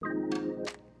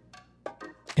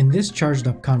In this charged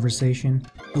up conversation,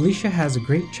 Alicia has a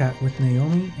great chat with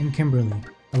Naomi and Kimberly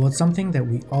about something that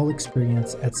we all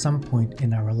experience at some point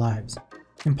in our lives: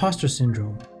 imposter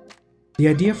syndrome. The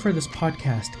idea for this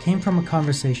podcast came from a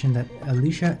conversation that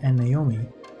Alicia and Naomi,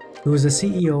 who is the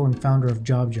CEO and founder of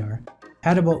JobJar,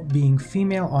 had about being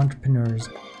female entrepreneurs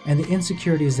and the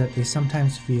insecurities that they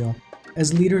sometimes feel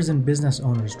as leaders and business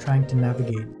owners trying to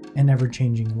navigate an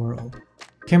ever-changing world.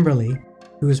 Kimberly,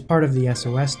 who is part of the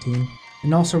SOS team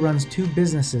and also runs two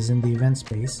businesses in the event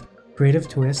space, Creative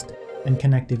Twist and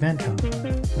Connect Event Hub,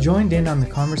 joined in on the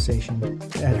conversation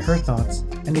to add her thoughts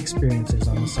and experiences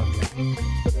on the subject.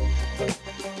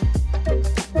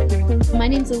 My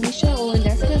name is Alicia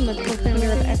Olandesca. I'm the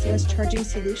co-founder of SOS Charging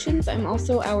Solutions. I'm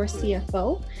also our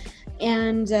CFO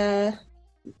and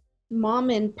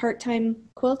mom and part-time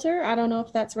quilter. I don't know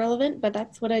if that's relevant, but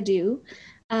that's what I do.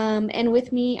 And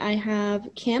with me, I have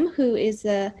Kim, who is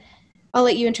I'll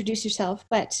let you introduce yourself,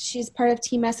 but she's part of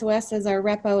Team SOS as our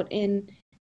rep out in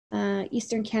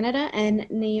Eastern Canada, and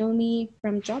Naomi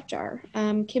from JobJar.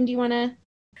 Kim, do you want to?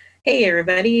 Hey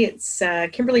everybody, it's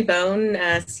Kimberly Bone,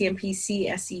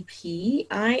 CMPC SEP.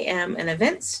 I am an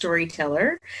event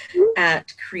storyteller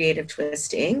at Creative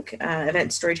Twist Inc.,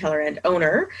 event storyteller and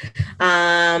owner.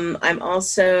 I'm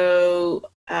also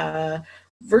a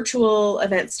virtual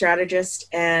event strategist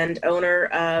and owner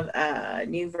of a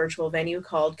new virtual venue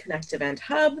called Connect Event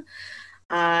Hub.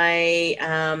 I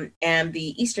am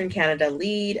the Eastern Canada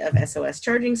lead of SOS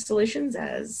Charging Solutions,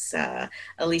 as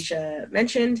Alicia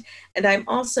mentioned, and I'm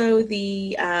also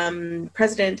the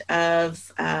president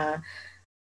of the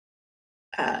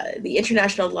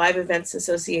International Live Events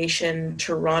Association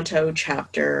Toronto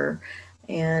chapter,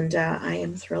 and I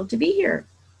am thrilled to be here.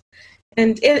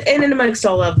 And in amongst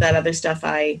all of that other stuff,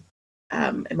 I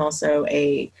am also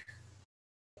a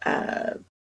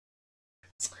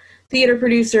theater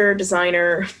producer,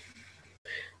 designer,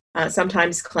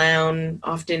 sometimes clown,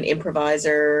 often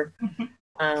improviser.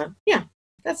 Yeah,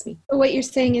 that's me. So what you're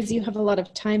saying is you have a lot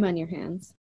of time on your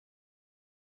hands.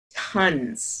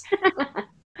 Tons.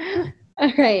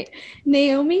 All right.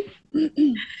 Naomi?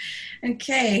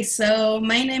 Okay, so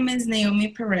my name is Naomi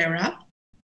Pereira.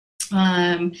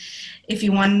 If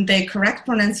you want the correct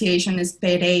pronunciation is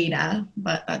Pereira,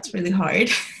 but that's really hard.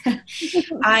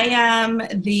 I am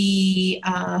the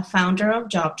founder of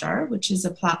JobJar, which is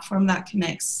a platform that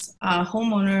connects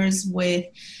homeowners with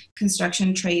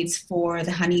construction trades for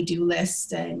the honey-do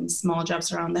list and small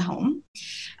jobs around the home.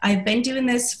 I've been doing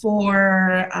this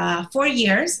for 4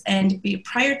 years, and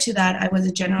prior to that, I was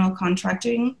a general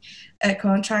contractor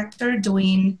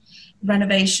doing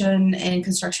renovation and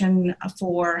construction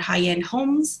for high-end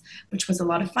homes, which was a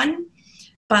lot of fun.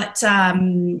 But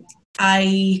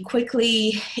I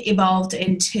quickly evolved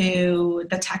into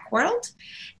the tech world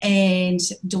and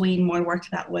doing more work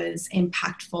that was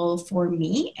impactful for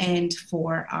me and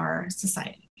for our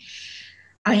society.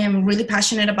 I am really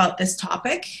passionate about this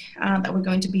topic that we're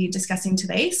going to be discussing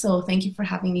today, so thank you for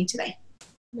having me today.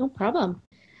 No problem.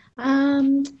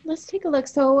 Let's take a look.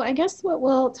 So I guess what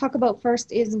we'll talk about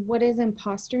first is what is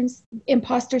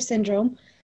imposter syndrome.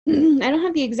 I don't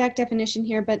have the exact definition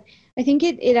here, but I think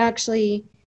it actually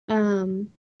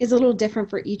is a little different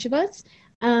for each of us.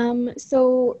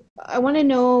 So I want to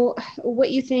know what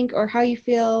you think or how you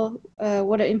feel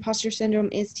what an imposter syndrome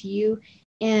is to you,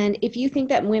 and if you think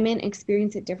that women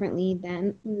experience it differently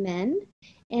than men.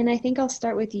 And I think I'll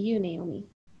start with you, Naomi.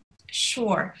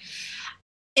 Sure.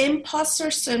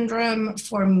 Imposter syndrome,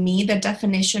 for me, the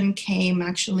definition came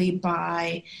actually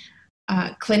by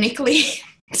clinically.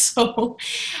 So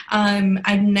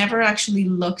I've never actually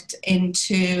looked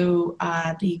into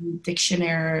the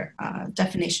dictionary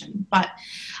definition, but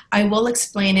I will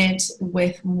explain it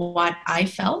with what I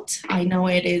felt. I know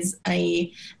it is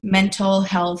a mental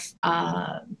health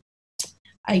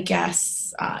I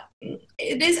guess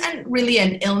it isn't really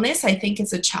an illness. I think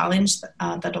it's a challenge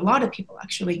that a lot of people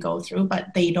actually go through,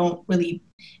 but they don't really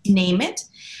name it.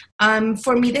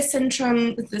 For me, the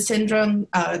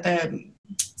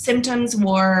symptoms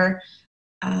were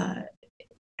I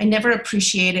never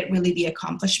appreciated really the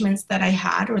accomplishments that I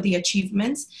had or the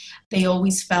achievements. They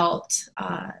always felt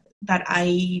that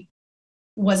I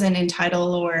wasn't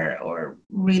entitled or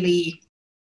really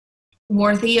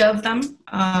worthy of them.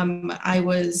 I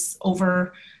was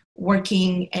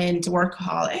overworking and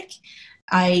workaholic.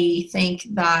 I think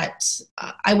that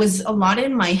I was a lot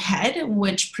in my head,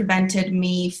 which prevented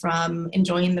me from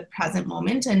enjoying the present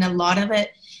moment. And a lot of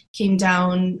it came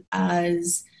down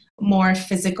as more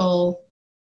physical,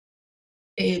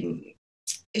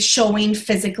 showing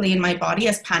physically in my body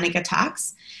as panic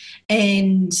attacks.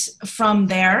 And from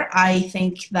there, I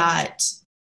think that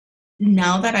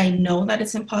now that I know that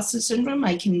it's imposter syndrome,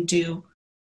 I can do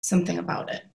something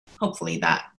about it. Hopefully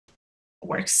that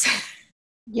works.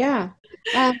 Yeah.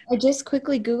 I just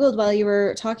quickly Googled while you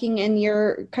were talking, and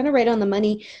you're kind of right on the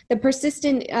money. The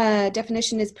persistent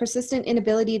definition is persistent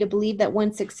inability to believe that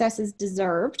one's success is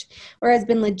deserved or has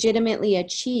been legitimately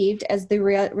achieved as the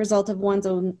result of one's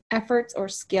own efforts or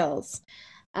skills.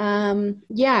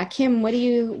 Yeah, Kim,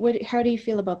 how do you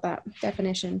feel about that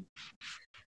definition?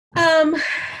 Um,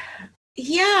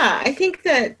 yeah, I think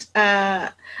that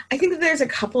there's a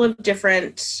couple of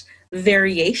different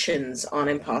variations on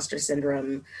imposter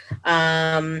syndrome.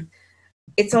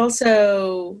 It's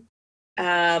also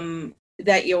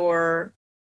that you're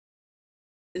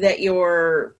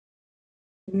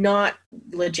not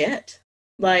legit.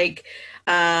 Like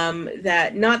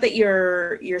that, not that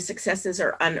your successes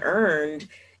are unearned.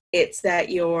 It's that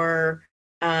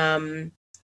um,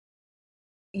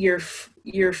 you're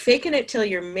faking it till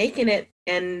you're making it,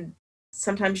 and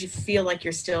sometimes you feel like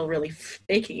you're still really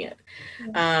faking it.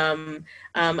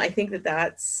 I think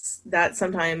that's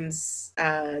sometimes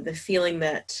the feeling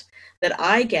that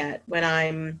I get when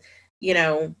I'm, you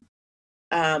know,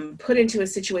 put into a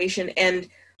situation, and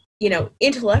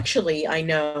intellectually I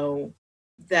know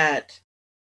that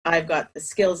I've got the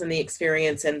skills and the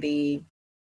experience and the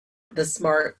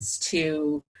smarts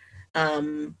to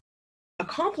um,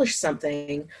 accomplish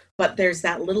something, but there's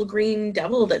that little green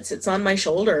devil that sits on my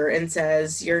shoulder and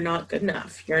says, you're not good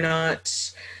enough. You're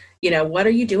not, what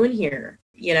are you doing here?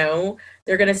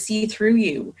 They're going to see through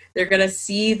you. They're going to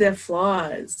see the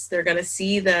flaws. They're going to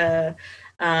see the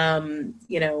thing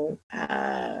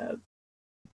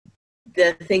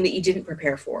that you didn't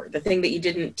prepare for, the thing that you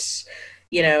didn't,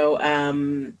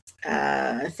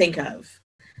 think of.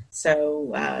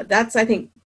 So that's, I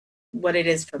think, what it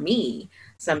is for me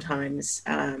sometimes,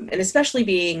 and especially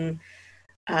being,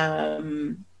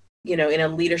 in a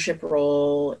leadership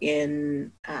role,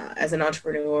 in as an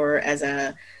entrepreneur, as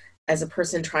a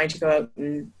person trying to go out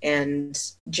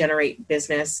and generate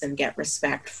business and get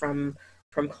respect from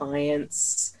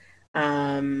clients,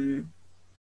 and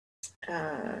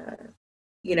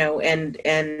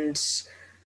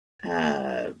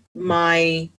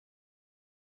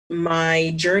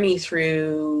my journey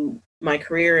through my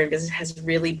career in business has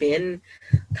really been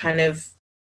kind of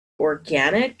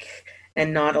organic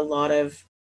and not a lot of,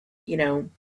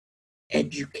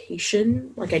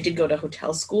 education. Like, I did go to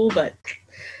hotel school, but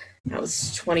that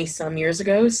was 20 some years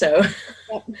ago. So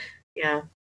yeah,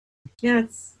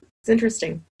 it's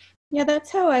interesting. Yeah,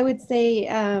 that's how I would say,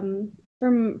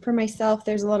 for myself,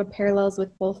 there's a lot of parallels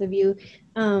with both of you.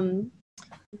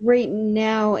 Right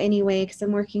now anyway, because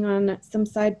I'm working on some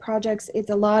side projects,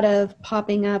 it's a lot of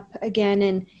popping up again,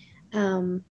 and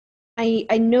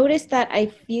I noticed that I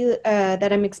feel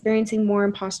that I'm experiencing more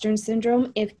imposter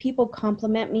syndrome if people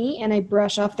compliment me and I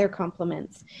brush off their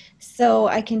compliments. So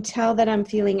I can tell that I'm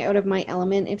feeling out of my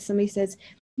element if somebody says,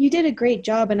 you did a great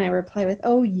job, and I reply with,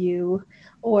 oh, you,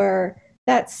 or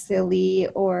that's silly,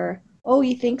 or oh,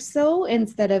 you think so,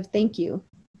 instead of thank you.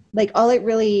 Like, all it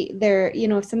really there,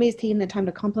 if somebody's taking the time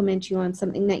to compliment you on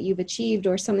something that you've achieved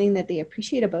or something that they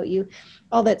appreciate about you,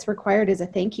 all that's required is a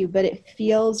thank you. But it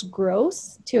feels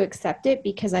gross to accept it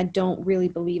because I don't really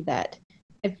believe that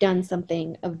I've done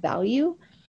something of value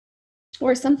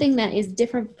or something that is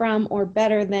different from or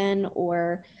better than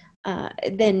or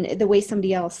than the way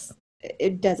somebody else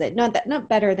does it. Not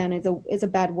better than is a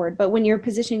bad word, but when you're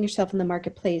positioning yourself in the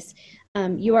marketplace,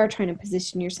 you are trying to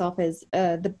position yourself as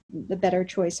the better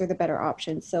choice or the better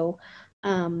option. So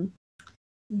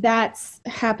that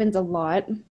happens a lot,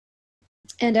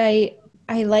 and I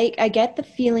get the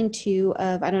feeling too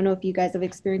of, I don't know if you guys have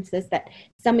experienced this, that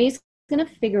somebody's going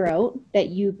to figure out that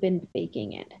you've been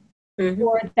faking it. Mm-hmm.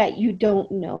 Or that you don't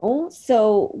know.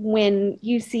 So when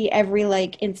you see every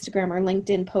Instagram or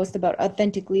LinkedIn post about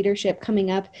authentic leadership coming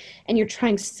up, and you're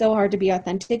trying so hard to be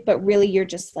authentic, but really you're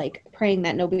just praying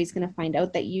that nobody's going to find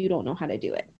out that you don't know how to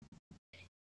do it.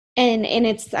 And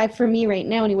it's for me right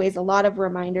now anyways, a lot of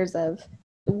reminders of,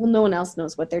 well, no one else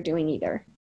knows what they're doing either.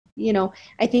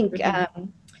 I think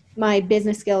my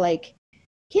business skill, like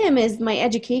Kim, is my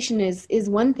education is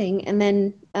one thing, and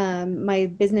then my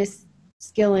business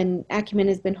skill and acumen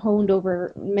has been honed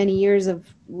over many years of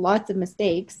lots of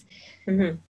mistakes.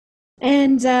 Mm-hmm.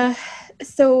 And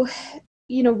so,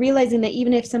 realizing that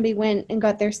even if somebody went and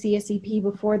got their CSEP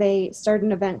before they started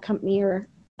an event company or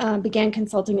began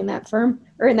consulting in that firm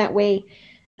or in that way,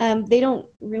 they don't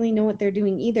really know what they're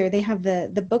doing either. They have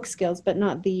the book skills, but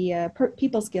not the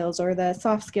people skills or the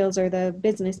soft skills or the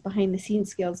business behind the scenes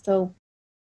skills. So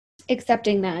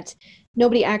accepting that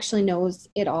nobody actually knows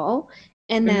it all,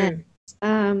 and that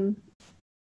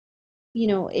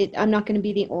I'm not going to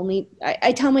be the only,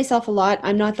 I tell myself a lot,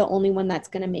 I'm not the only one that's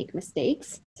going to make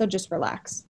mistakes. So just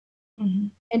relax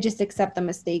and just accept the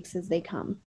mistakes as they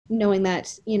come, knowing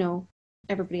that,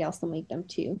 everybody else will make them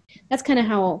too. That's kind of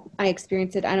how I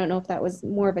experienced it. I don't know if that was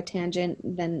more of a tangent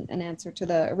than an answer to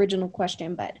the original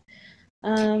question, but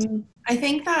I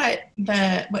think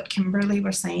that what Kimberly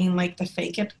was saying, like the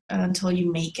fake it until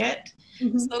you make it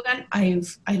slogan, I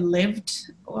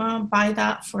lived by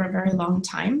that for a very long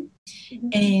time,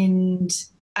 and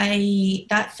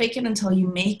that fake it until you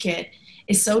make it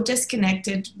is so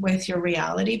disconnected with your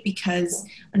reality, because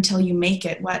until you make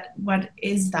it, what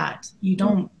is that? You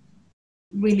don't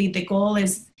really, the goal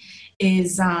is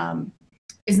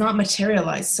not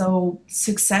materialized. So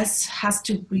success has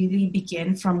to really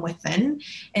begin from within,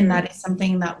 and that is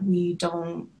something that we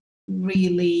don't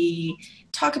really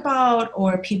talk about,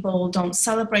 or people don't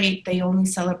celebrate. They only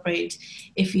celebrate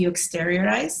if you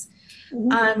exteriorize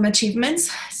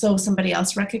achievements, so somebody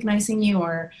else recognizing you,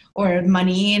 or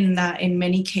money in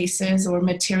many cases, or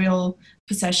material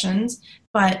possessions.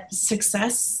 But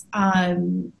success,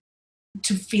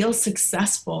 to feel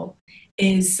successful,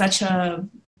 is such a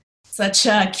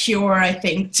cure, I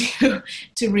think,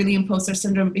 to really imposter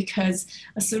syndrome, because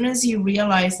as soon as you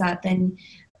realize that, then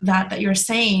that you're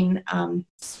saying,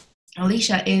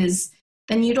 Alicia, is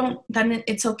then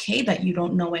it's okay that you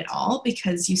don't know it all,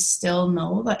 because you still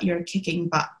know that you're kicking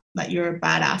butt, that you're a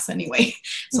badass anyway.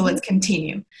 So let's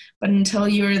continue. But until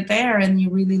you're there and you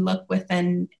really look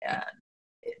within,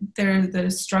 the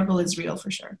struggle is real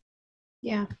for sure.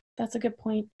 Yeah, that's a good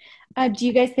point. Do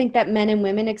you guys think that men and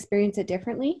women experience it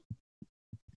differently?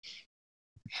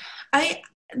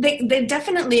 They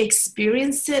definitely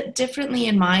experience it differently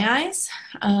in my eyes,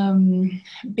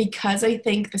 because I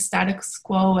think the status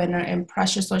quo and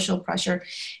pressure, social pressure,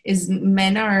 is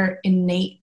men are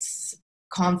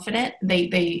confident.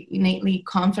 They innately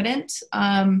confident,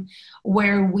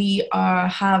 where we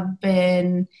have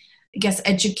been, I guess,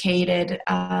 educated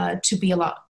to be a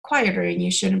lot quieter, and you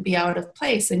shouldn't be out of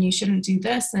place, and you shouldn't do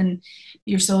this, and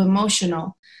you're so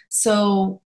emotional.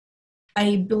 So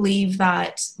I believe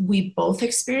that we both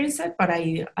experience it, but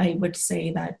I would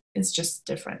say that it's just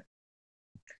different.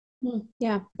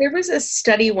 Yeah. There was a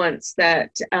study once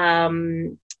that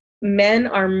men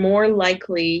are more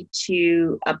likely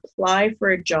to apply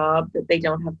for a job that they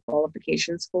don't have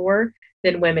qualifications for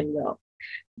than women will.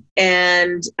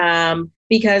 And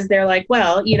because they're like,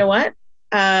 well, you know what?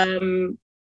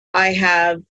 I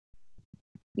have,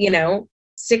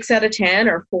 6 out of 10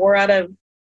 or 4 out of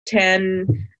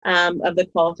 10 of the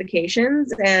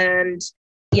qualifications, and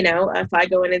if I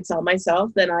go in and sell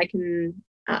myself, then I can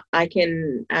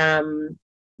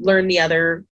learn the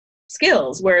other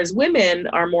skills. Whereas women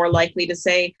are more likely to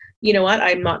say, you know what,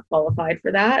 I'm not qualified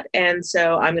for that, and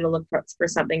so I'm going to look for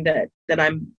something that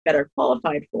I'm better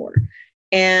qualified for.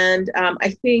 And I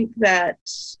think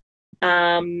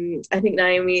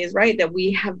Naomi is right, that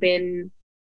we have been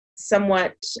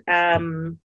somewhat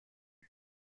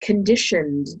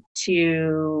conditioned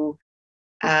to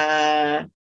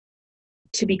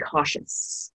be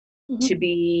cautious, to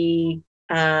be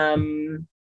to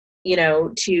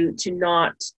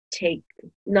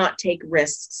not take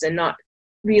risks, and not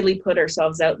really put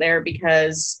ourselves out there,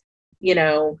 because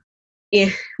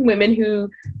if women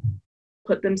who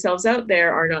put themselves out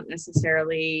there are not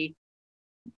necessarily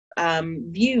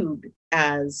viewed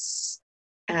as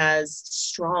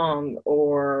strong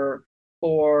or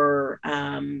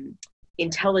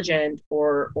intelligent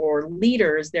or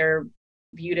leaders. They're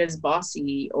viewed as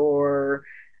bossy or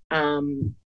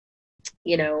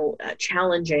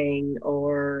challenging,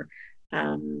 or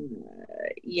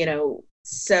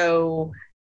so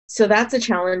that's a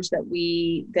challenge that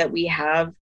we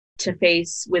have to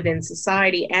face within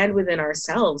society and within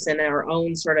ourselves, and our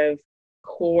own sort of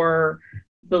core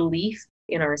belief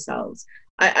in ourselves.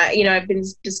 I've been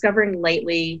discovering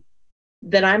lately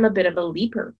that I'm a bit of a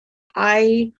leaper.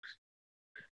 I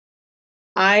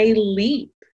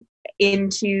leap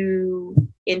into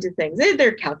things.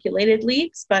 They're calculated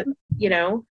leaps, but it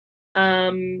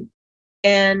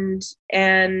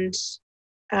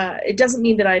doesn't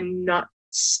mean that I'm not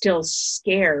still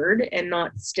scared and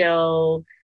not still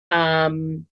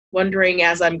wondering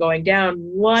as I'm going down,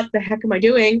 what the heck am I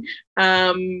doing?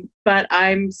 But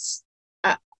I'm,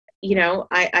 I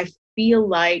feel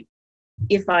like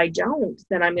if I don't,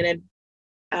 then I'm going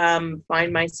to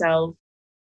find myself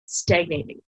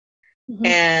stagnating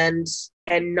and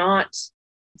not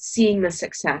seeing the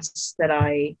success that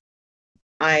I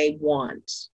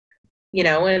want,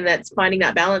 and that's finding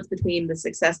that balance between the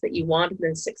success that you want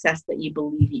and the success that you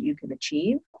believe you can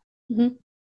achieve.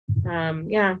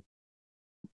 Yeah.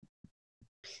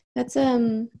 That's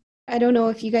I don't know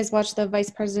if you guys watched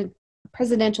the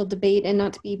presidential debate, and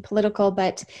not to be political,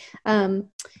 but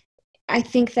I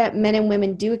think that men and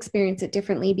women do experience it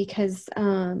differently because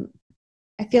I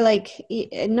feel like,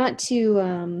 not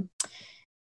to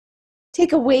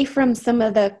take away from some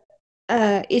of the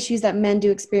issues that men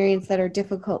do experience that are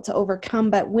difficult to overcome,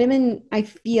 but women, I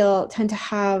feel, tend to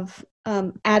have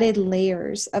added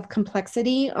layers of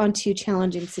complexity onto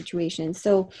challenging situations.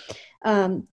 So,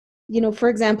 for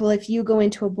example, if you go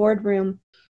into a boardroom,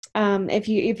 if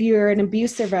you're an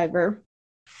abuse survivor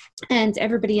and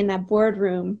everybody in that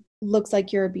boardroom looks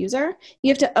like your abuser,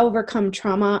 you have to overcome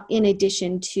trauma in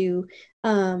addition to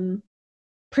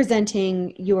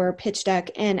presenting your pitch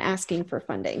deck and asking for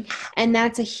funding. And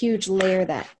that's a huge layer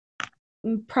that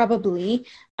probably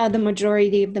the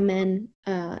majority of the men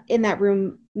in that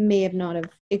room may have not have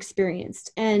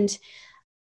experienced. And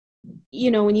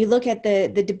when you look at the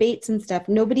debates and stuff,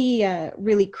 nobody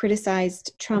really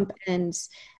criticized Trump and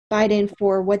Biden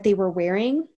for what they were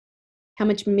wearing, how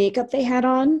much makeup they had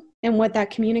on, and what that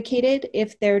communicated,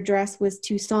 if their dress was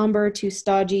too somber, too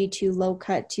stodgy, too low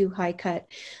cut, too high cut,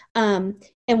 and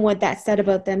what that said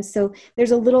about them. So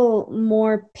there's a little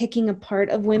more picking apart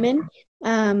of women.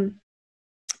 Last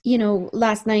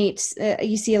night,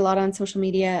 you see a lot on social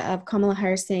media of Kamala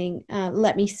Harris saying,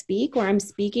 let me speak, or I'm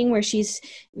speaking, where she's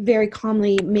very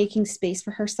calmly making space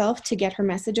for herself to get her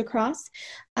message across.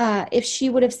 If she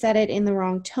would have said it in the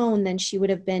wrong tone, then she would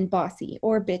have been bossy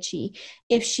or bitchy.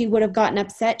 If she would have gotten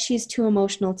upset, she's too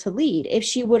emotional to lead. If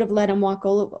she would have let him walk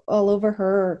all over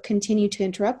her or continue to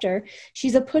interrupt her,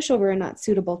 she's a pushover and not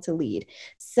suitable to lead.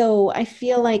 So I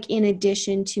feel like, in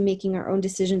addition to making our own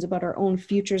decisions about our own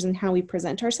futures and how we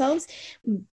present ourselves,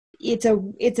 it's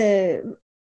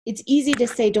easy to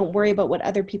say, don't worry about what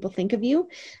other people think of you.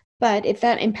 But if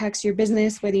that impacts your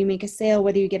business, whether you make a sale,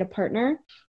 whether you get a partner,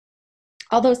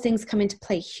 all those things come into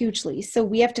play hugely. So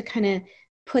we have to kind of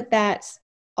put that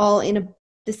all in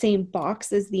the same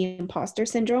box as the imposter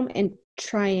syndrome and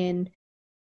try and,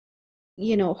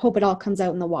 hope it all comes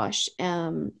out in the wash.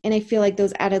 And I feel like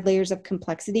those added layers of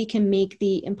complexity can make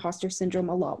the imposter syndrome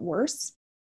a lot worse.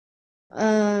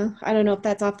 I don't know if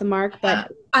that's off the mark,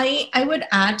 but I would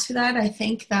add to that. I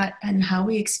think that, and how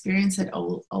we experience it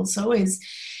also, is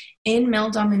in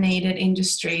male-dominated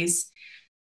industries,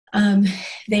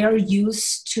 they are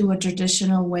used to a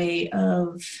traditional way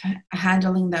of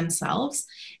handling themselves.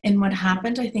 And what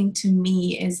happened, I think, to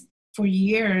me is, for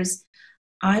years,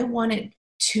 I wanted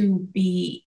to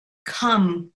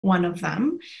become one of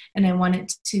them, and I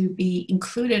wanted to be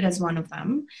included as one of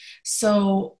them.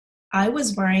 So I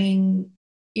was wearing,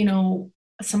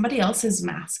 somebody else's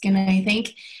mask. And I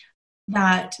think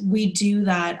that we do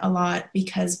that a lot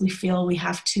because we feel we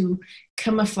have to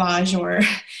camouflage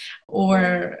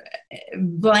or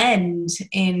blend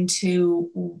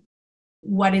into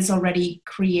what is already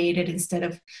created, instead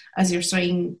of, as you're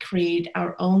saying, create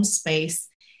our own space.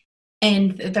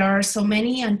 And there are so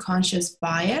many unconscious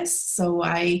bias. So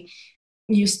I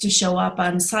used to show up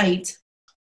on site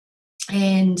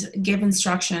and give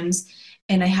instructions.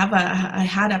 And I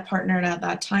had a partner at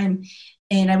that time,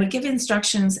 and I would give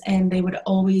instructions and they would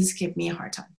always give me a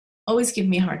hard time.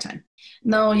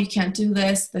 No, you can't do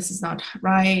this. This is not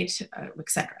right,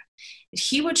 etc.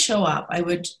 He would show up. I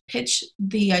would pitch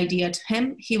the idea to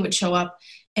him. He would show up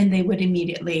and they would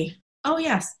immediately, oh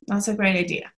yes, that's a great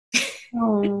idea.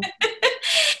 Oh.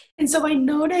 And so I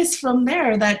noticed from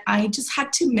there that I just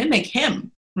had to mimic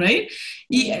him, right?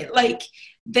 Yeah, like,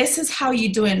 this is how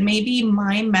you do it. Maybe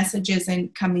my message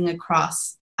isn't coming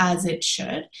across as it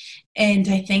should. And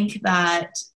I think that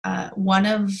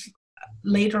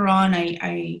later on,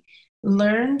 I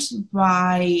learned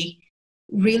by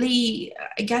really,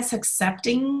 I guess,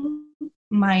 accepting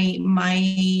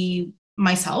myself,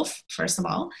 first of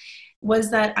all,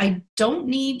 was that I don't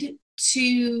need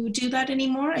to do that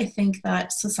anymore. I think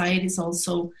that society is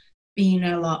also being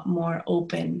a lot more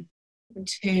open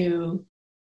to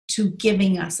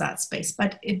giving us that space,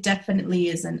 but it definitely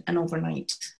isn't an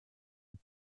overnight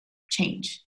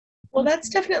change. Well, that's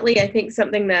definitely, I think,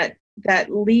 something that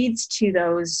leads to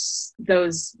those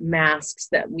masks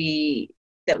that we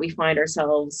find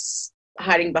ourselves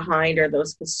hiding behind, or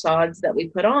those facades that we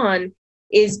put on,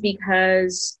 is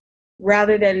because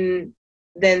rather than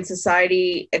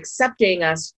society accepting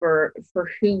us for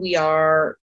who we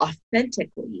are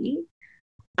authentically,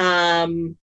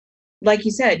 like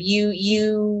you said,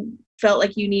 you felt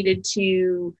like you needed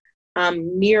to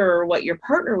mirror what your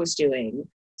partner was doing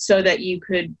so that you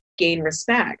could gain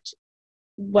respect.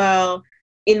 Well,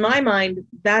 in my mind,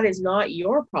 that is not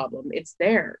your problem. It's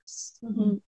theirs.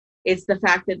 Mm-hmm. It's the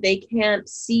fact that they can't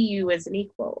see you as an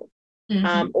equal.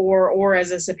 or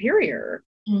as a superior,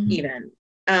 Mm-hmm. even,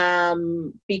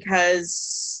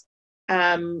 because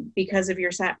of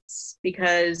your sex,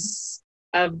 because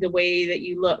of the way that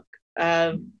you look,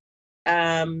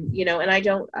 you know, and I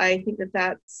think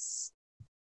that's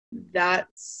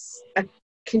a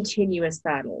continuous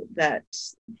battle that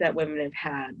women have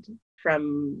had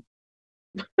from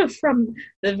from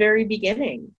the very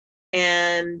beginning.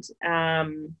 And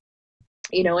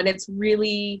you know, and it's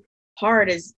really hard,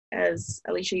 as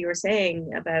Alicia, you were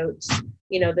saying about,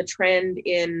 you know, the trend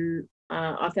in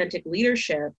authentic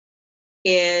leadership,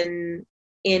 in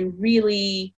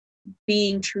really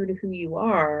being true to who you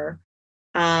are,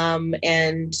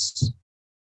 and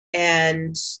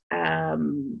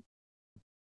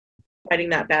fighting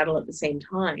that battle at the same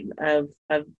time of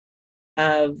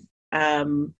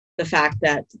the fact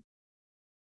that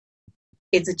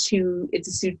it's a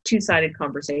two-sided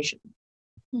conversation.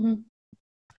 Mm-hmm.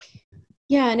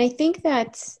 Yeah, and I think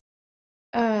that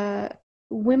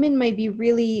women might be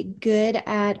really good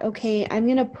at, okay, I'm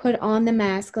going to put on the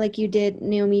mask like you did,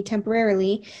 Naomi,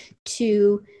 temporarily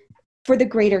for the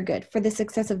greater good, for the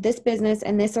success of this business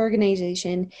and this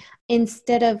organization,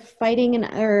 instead of fighting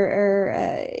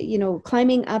or you know,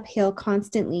 climbing uphill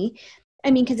constantly.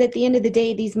 I mean, because at the end of the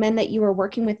day, these men that you were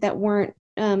working with that weren't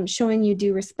showing you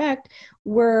due respect,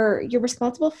 you're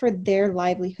responsible for their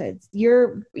livelihoods.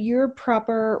 Your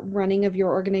proper running of your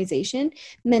organization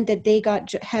meant that they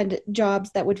had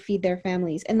jobs that would feed their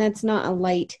families, and that's not a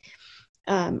light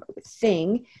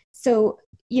thing. So,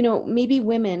 you know, maybe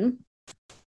women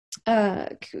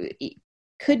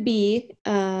could be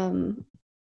not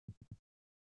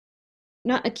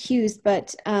accused,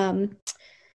 but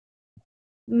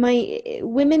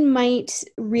women might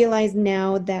realize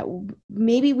now that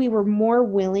maybe we were more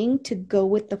willing to go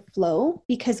with the flow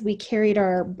because we carried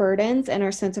our burdens and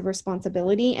our sense of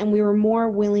responsibility, and we were more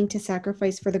willing to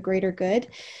sacrifice for the greater good,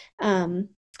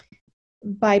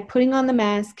 by putting on the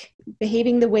mask,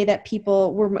 behaving the way that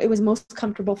it was most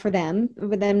comfortable for them,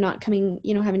 with them not coming,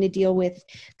 you know, having to deal with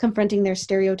confronting their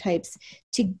stereotypes,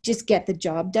 to just get the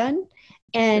job done.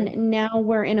 And now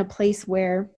we're in a place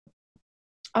where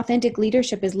authentic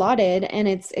leadership is lauded and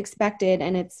it's expected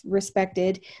and it's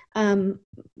respected.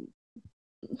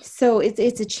 So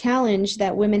it's a challenge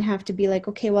that women have to be like,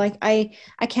 okay, well, I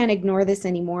can't ignore this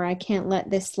anymore. I can't let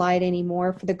this slide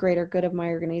anymore for the greater good of my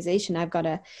organization. I've got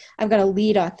to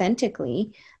lead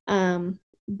authentically.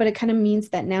 But it kind of means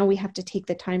that now we have to take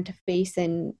the time to face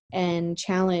and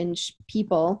challenge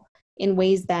people in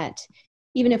ways that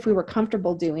even if we were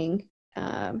comfortable doing,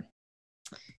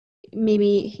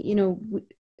 maybe, you know,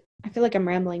 I feel like I'm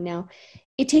rambling now.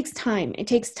 It takes time. It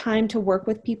takes time to work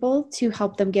with people to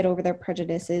help them get over their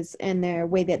prejudices and their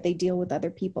way that they deal with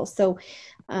other people. So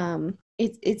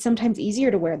it's sometimes easier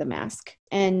to wear the mask.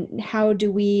 And how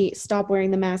do we stop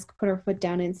wearing the mask, put our foot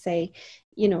down and say,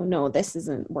 you know, no, this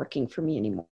isn't working for me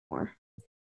anymore.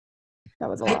 That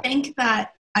was a lot.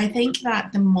 I think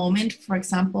that the moment, for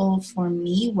example, for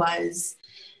me was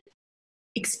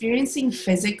experiencing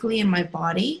physically in my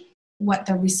body what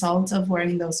the result of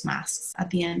wearing those masks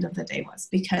at the end of the day was,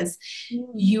 because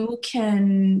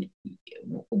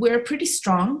we're pretty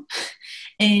strong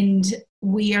and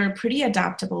we are pretty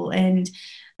adaptable. And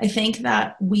I think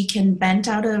that we can bend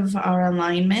out of our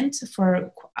alignment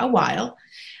for a while,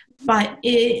 but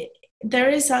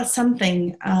there is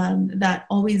something that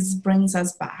always brings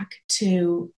us back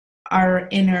to our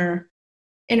inner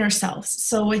selves.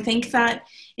 So I think that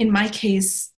in my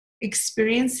case,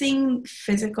 experiencing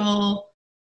physical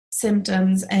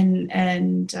symptoms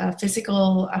and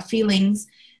physical feelings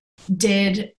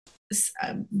did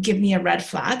give me a red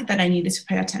flag that I needed to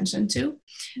pay attention to.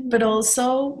 But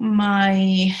also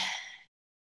my,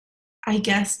 I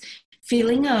guess,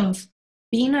 feeling of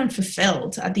being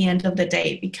unfulfilled at the end of the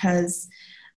day, because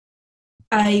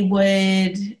I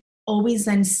would always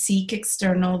then seek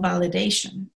external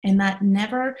validation, and that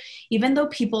never, even though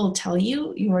people tell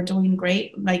you you are doing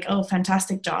great, like, oh,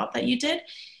 fantastic job that you did,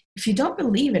 if you don't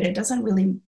believe it, it doesn't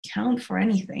really count for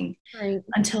anything, right,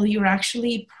 until you're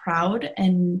actually proud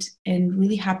and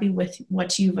really happy with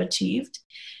what you've achieved.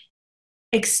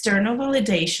 External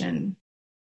validation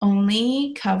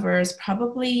only covers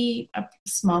probably a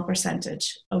small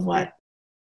percentage of what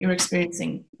you're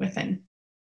experiencing within.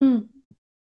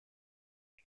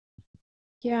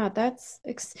 Yeah, that's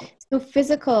so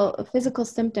physical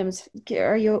symptoms.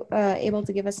 Are you able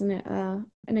to give us an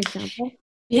example?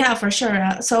 Yeah, for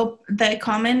sure. So the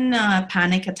common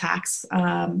panic attacks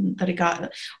that I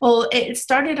got, well, it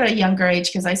started at a younger age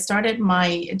because I started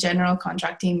my general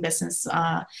contracting business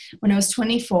when I was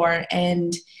 24,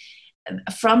 and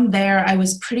from there, I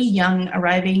was pretty young,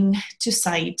 arriving to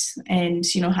site and,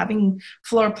 having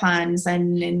floor plans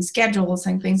and schedules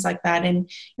and things like that. And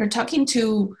you're talking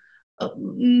to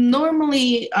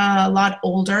normally a lot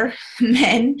older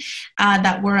men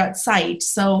that were at site.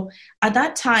 So at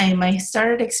that time, I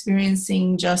started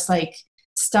experiencing just like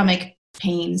stomach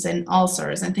pains and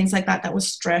ulcers and things like that that was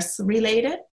stress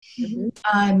related.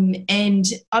 And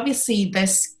obviously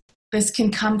this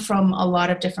can come from a lot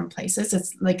of different places.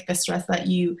 It's like the stress that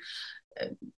you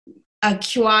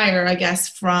acquire, I guess,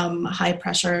 from high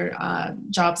pressure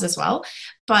jobs as well.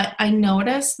 But I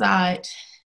noticed that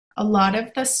a lot of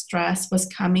the stress was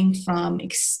coming from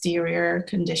exterior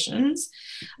conditions.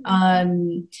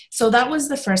 So that was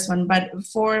the first one. But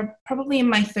for probably in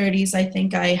my 30s, I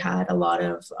think I had a lot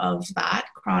of that,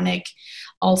 chronic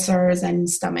ulcers and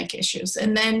stomach issues.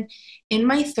 And then in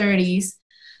my 30s,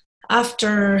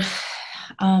 after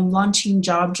launching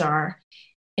JobJar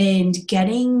and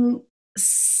getting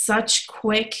such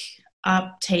quick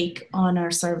uptake on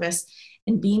our service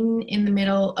and being in the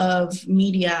middle of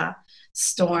media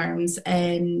storms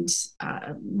and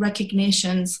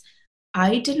recognitions,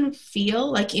 I didn't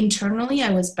feel like internally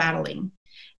I was battling,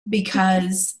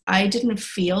 because I didn't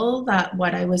feel that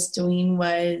what I was doing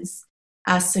was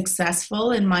as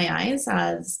successful in my eyes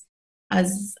as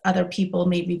other people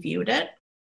maybe viewed it.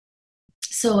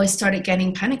 So I started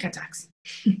getting panic attacks.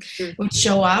 Would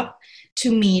show up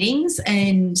to meetings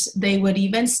and they would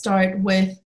even start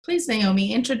with, "Please,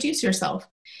 Naomi, introduce yourself."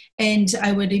 And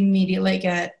I would immediately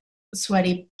get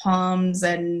sweaty palms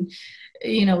and,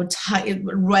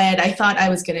 red. I thought I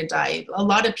was going to die. A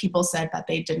lot of people said that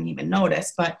they didn't even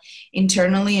notice, but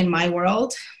internally in my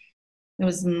world, it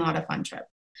was not a fun trip.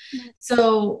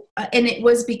 So, and it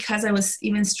was because I was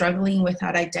even struggling with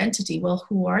that identity. Well,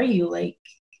 who are you? Like,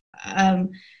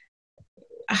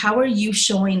 how are you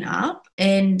showing up?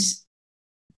 And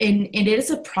it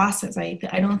is a process. I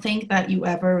don't think that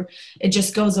it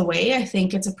just goes away. I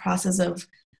think it's a process of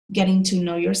getting to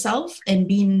know yourself and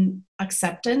being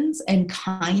acceptance and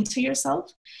kind to yourself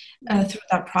through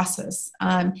that process.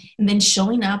 And then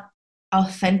showing up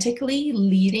authentically,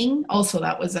 leading. Also,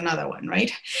 that was another one,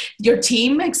 right? Your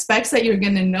team expects that you're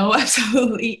going to know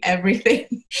absolutely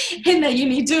everything and that you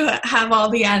need to have all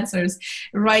the answers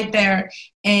right there.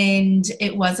 And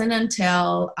it wasn't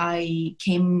until I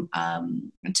came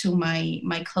to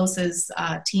my closest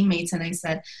teammates and I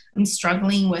said, "I'm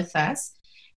struggling with this."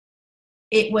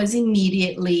 It was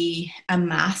immediately a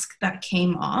mask that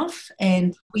came off,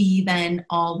 and we then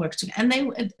all worked together. And they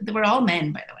were all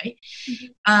men, by the way.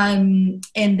 And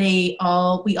we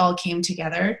all came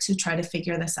together to try to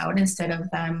figure this out, instead of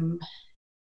them,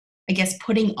 I guess,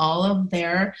 putting all of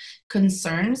their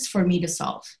concerns for me to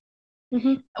solve.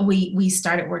 We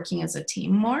started working as a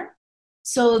team more.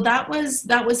 So that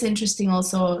was interesting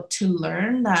also to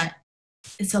learn that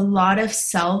it's a lot of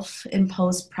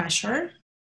self-imposed pressure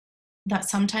that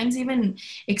sometimes even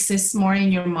exists more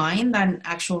in your mind than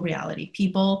actual reality.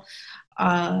 People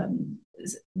that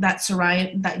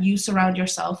you surround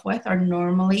yourself with are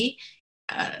normally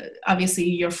obviously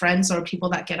your friends or people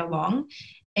that get along,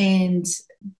 and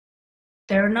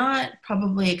they're not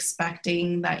probably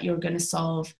expecting that you're going to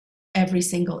solve every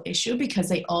single issue, because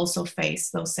they also face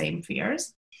those same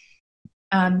fears.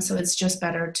 So it's just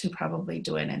better to probably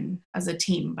do it as a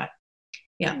team. But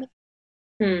yeah.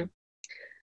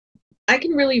 I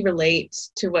can really relate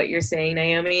to what you're saying,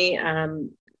 Naomi.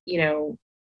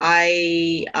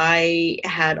 I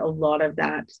had a lot of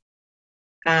that,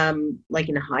 like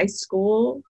in high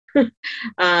school,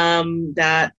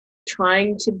 that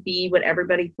trying to be what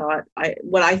everybody thought,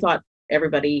 what I thought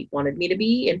everybody wanted me to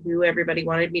be, and who everybody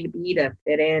wanted me to be to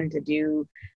fit in, to do,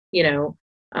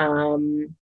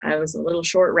 I was a little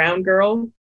short, round girl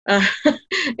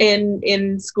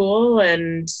in school,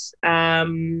 and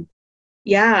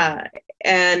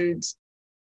and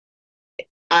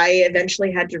I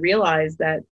eventually had to realize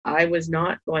that I was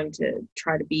not going to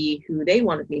try to be who they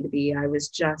wanted me to be. I was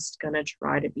just going to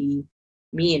try to be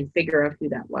me and figure out who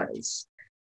that was.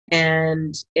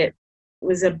 And it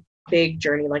was a big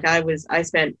journey. Like I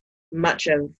spent much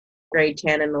of grade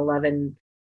 10 and 11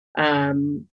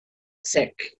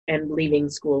 sick and leaving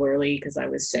school early because I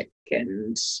was sick,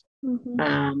 and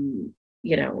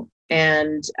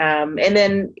and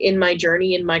then in my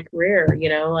journey in my career,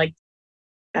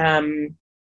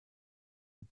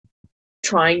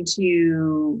 trying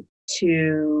to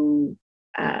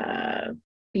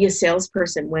be a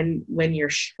salesperson when you're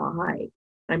shy.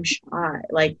 I'm shy,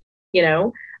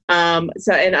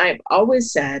 so, and I've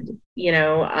always said,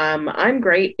 I'm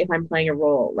great if I'm playing a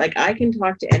role. Like, I can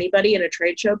talk to anybody in a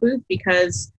trade show booth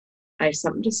because I have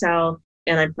something to sell.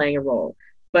 and I'm playing a role.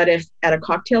 But if at a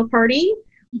cocktail party,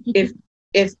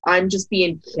 if I'm just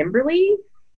being Kimberly,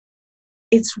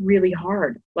 it's really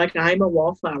hard. Like, I'm a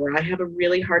wallflower. I have a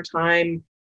really hard time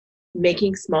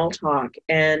making small talk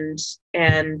and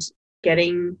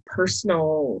getting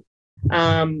personal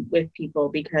with people,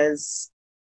 because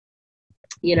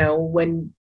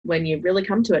when you really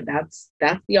come to it, that's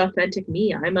the authentic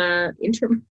me. I'm a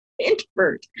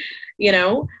introvert.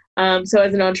 So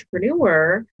as an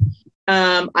entrepreneur,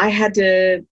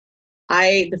 the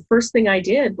first thing I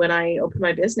did when I opened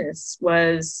my business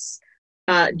was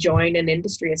join an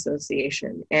industry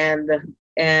association and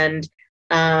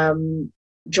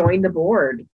join the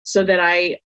board, so that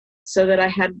I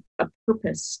had a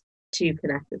purpose to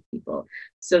connect with people,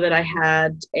 so that I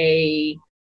had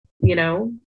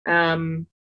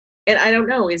and I don't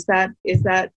know, is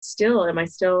that still, am I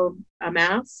still a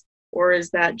mask, or is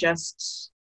that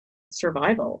just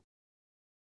survival?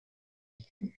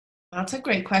 That's a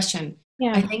great question.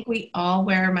 Yeah. I think we all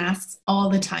wear masks all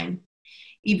the time.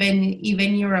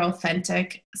 Even your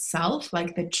authentic self,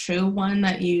 like the true one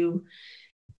that you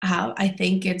have, I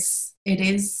think it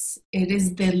is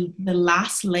the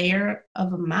last layer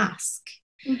of a mask.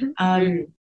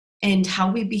 And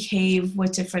how we behave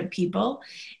with different people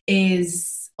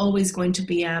is always going to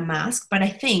be a mask. But I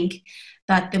think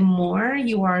that the more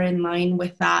you are in line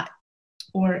with that,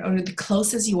 or the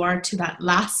closest you are to that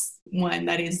last one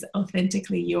that is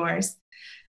authentically yours,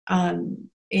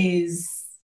 is,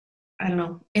 I don't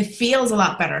know, it feels a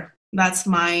lot better. That's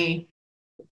my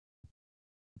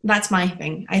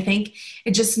thing. I think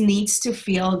it just needs to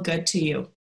feel good to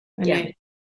you. And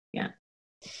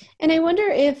And I wonder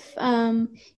if,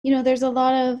 there's a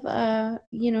lot of,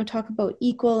 talk about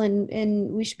equal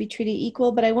and we should be treated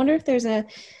equal, but I wonder if there's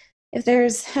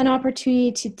an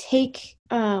opportunity to take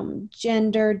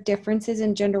gender differences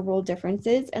and gender role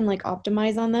differences and like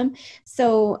optimize on them.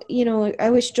 So, I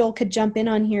wish Joel could jump in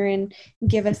on here and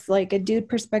give us like a dude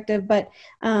perspective, but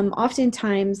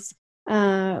oftentimes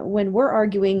when we're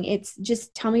arguing, it's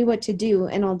just tell me what to do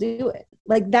and I'll do it.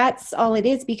 Like, that's all it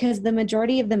is, because the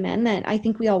majority of the men that I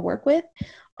think we all work with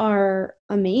are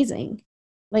amazing.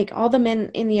 Like, all the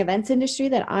men in the events industry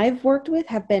that I've worked with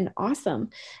have been awesome.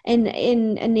 And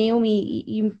Naomi,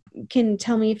 you can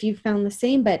tell me if you found the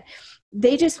same, but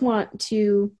they just want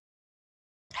to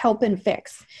help and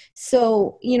fix.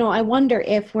 So, I wonder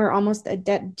if we're almost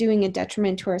doing a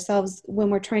detriment to ourselves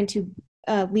when we're trying to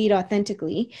lead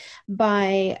authentically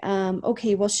by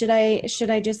okay, well, should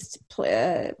I just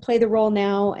play the role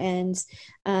now and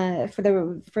for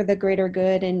the greater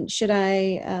good, and should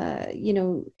I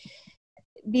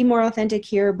be more authentic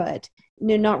here but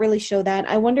not really show that.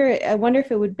 I wonder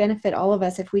if it would benefit all of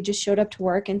us if we just showed up to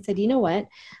work and said, you know what,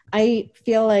 I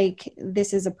feel like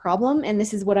this is a problem and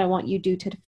this is what I want you to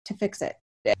do to fix it.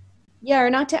 Yeah,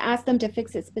 or not to ask them to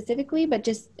fix it specifically, but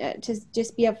just be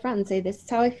upfront and say, this is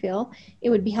how I feel. It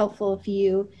would be helpful if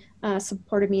you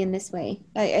supported me in this way.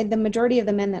 The majority of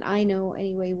the men that I know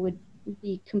anyway would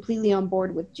be completely on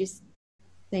board with just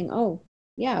saying, oh,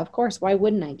 yeah, of course. Why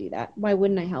wouldn't I do that? Why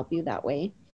wouldn't I help you that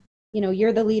way?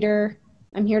 You're the leader.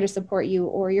 I'm here to support you,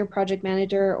 or you're project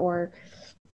manager, or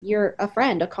you're a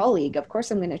friend, a colleague. Of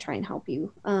course, I'm going to try and help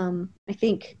you. I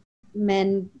think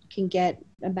men can get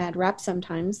a bad rap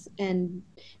sometimes, and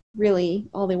really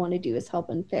all they want to do is help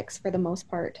and fix for the most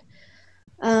part.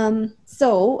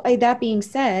 So that being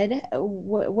said,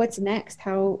 what's next?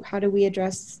 How do we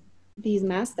address these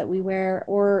masks that we wear,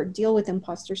 or deal with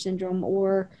imposter syndrome,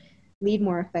 or lead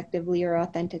more effectively or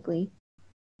authentically?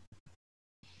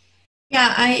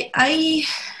 Yeah,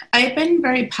 I've been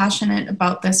very passionate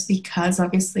about this because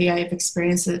obviously I've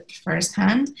experienced it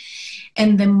firsthand.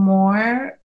 And the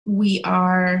more we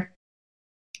are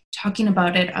talking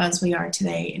about it as we are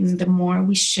today, and the more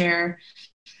we share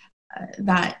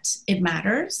that it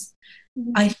matters,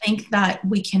 I think that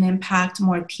we can impact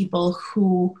more people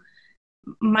who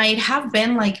might have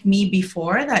been like me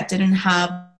before, that didn't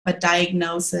have a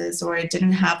diagnosis or it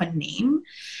didn't have a name,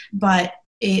 but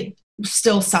it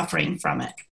still suffering from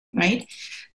it, right?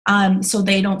 So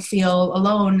they don't feel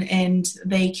alone and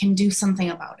they can do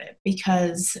something about it,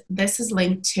 because this is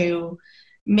linked to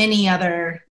many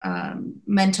other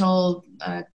mental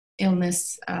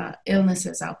illnesses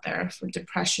out there, for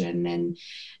depression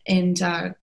and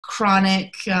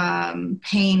chronic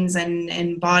pains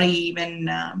and body even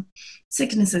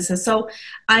sicknesses. So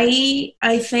I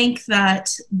think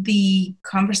that the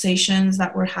conversations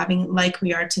that we're having, like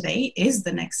we are today, is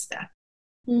the next step.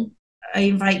 I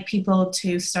invite people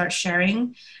to start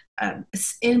sharing.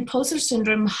 Imposter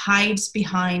syndrome hides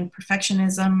behind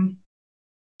perfectionism,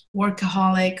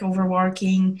 workaholic,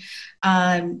 overworking,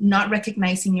 not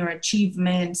recognizing your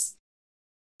achievements.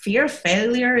 Fear of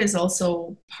failure is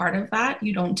also part of that.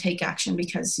 You don't take action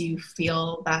because you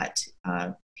feel that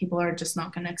people are just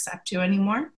not going to accept you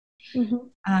anymore.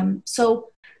 So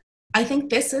I think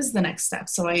this is the next step.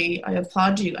 So I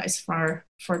applaud you guys for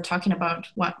talking about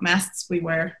what masks we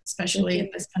wear, especially in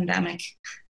this pandemic.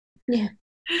 Yeah.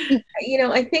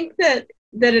 I think that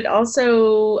it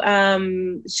also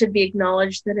should be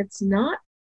acknowledged that it's not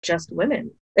just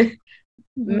women.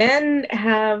 Men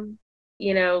have,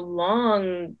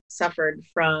 long suffered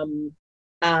from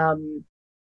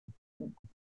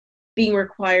being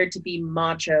required to be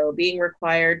macho, being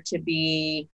required to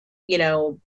be,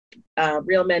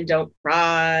 real men don't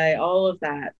cry, all of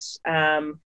that,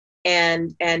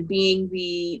 and being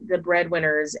the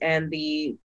breadwinners and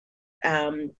the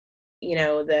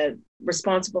the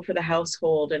responsible for the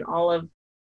household and all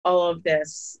of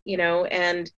this,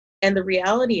 and the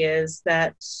reality is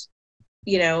that,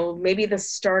 maybe the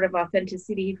start of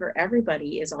authenticity for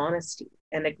everybody is honesty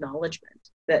and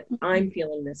acknowledgement that I'm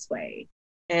feeling this way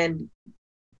and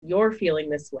you're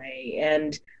feeling this way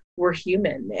and we're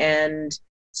human. And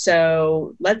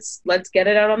so let's get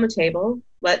it out on the table.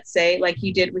 Let's say, like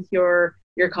you did with your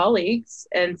colleagues,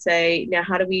 and say, now,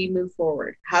 how do we move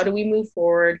forward? How do we move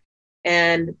forward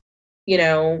and,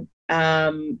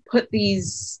 put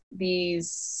these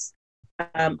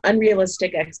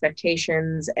unrealistic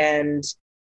expectations and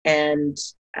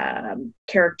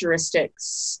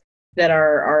characteristics that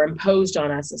are imposed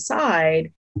on us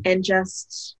aside, and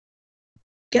just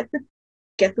get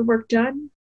the work done.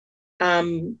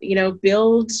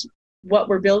 Build what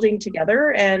we're building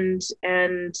together, and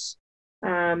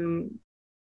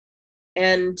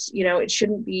it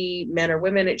shouldn't be men or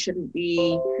women. It shouldn't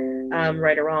be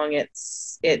right or wrong.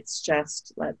 It's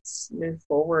just, let's move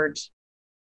forward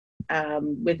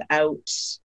without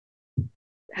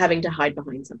having to hide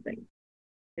behind something,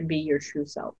 and be your true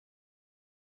self.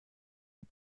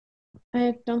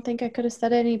 I don't think I could have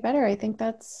said it any better. I think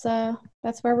that's where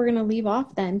we're going to leave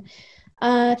off then.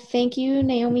 Thank you,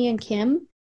 Naomi and Kim.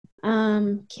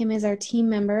 Kim is our team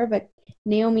member, but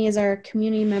Naomi is our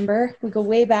community member. We go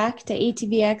way back to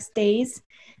ATVX days.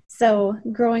 So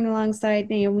growing alongside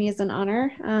Naomi is an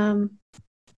honor.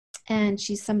 And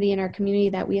she's somebody in our community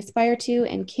that we aspire to.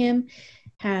 And Kim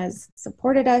has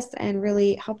supported us and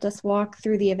really helped us walk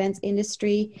through the events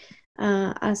industry,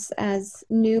 us as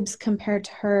noobs compared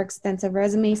to her extensive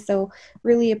resume. So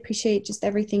really appreciate just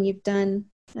everything you've done,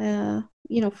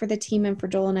 for the team and for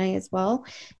Joel and I as well.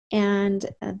 And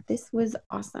this was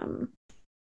awesome.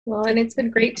 Well, and it's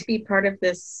been great to be part of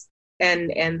this, and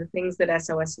the things that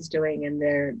SOS is doing, and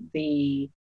the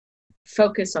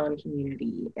focus on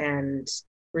community and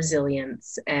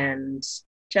resilience, and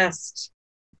just,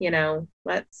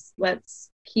 let's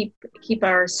keep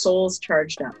our souls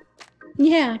charged up.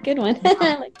 Yeah, good one.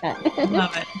 I like that.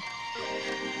 Love it.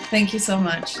 Thank you so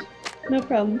much. No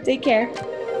problem. Take care.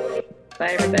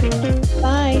 Bye, everybody.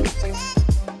 Bye.